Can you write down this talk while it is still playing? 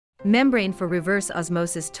Membrane for reverse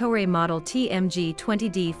osmosis Toray model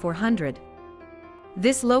TMG20D-400.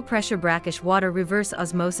 This low-pressure brackish water reverse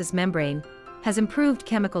osmosis membrane has improved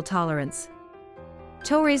chemical tolerance.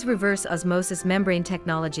 Toray's reverse osmosis membrane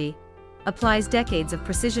technology applies decades of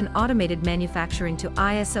precision automated manufacturing to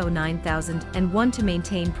ISO 9001 to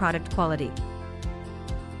maintain product quality.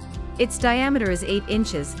 Its diameter is 8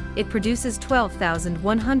 inches, it produces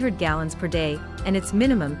 12,100 gallons per day, and its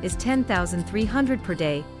minimum is 10,300 per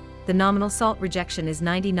day. The nominal salt rejection is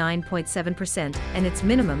 99.7% and its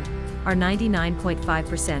minimum are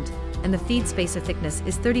 99.5%, and the feed spacer thickness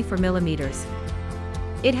is 34 millimeters.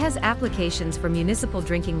 It has applications for municipal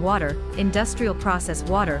drinking water, industrial process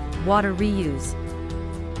water, water reuse.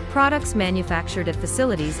 Products manufactured at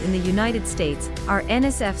facilities in the United States are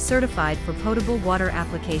NSF certified for potable water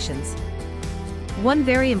applications. One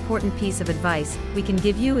very important piece of advice we can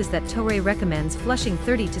give you is that Toray recommends flushing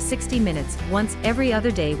 30 to 60 minutes once every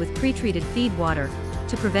other day with pre-treated feed water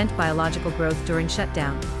to prevent biological growth during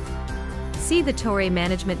shutdown. See the Toray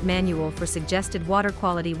Management Manual for suggested water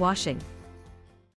quality washing.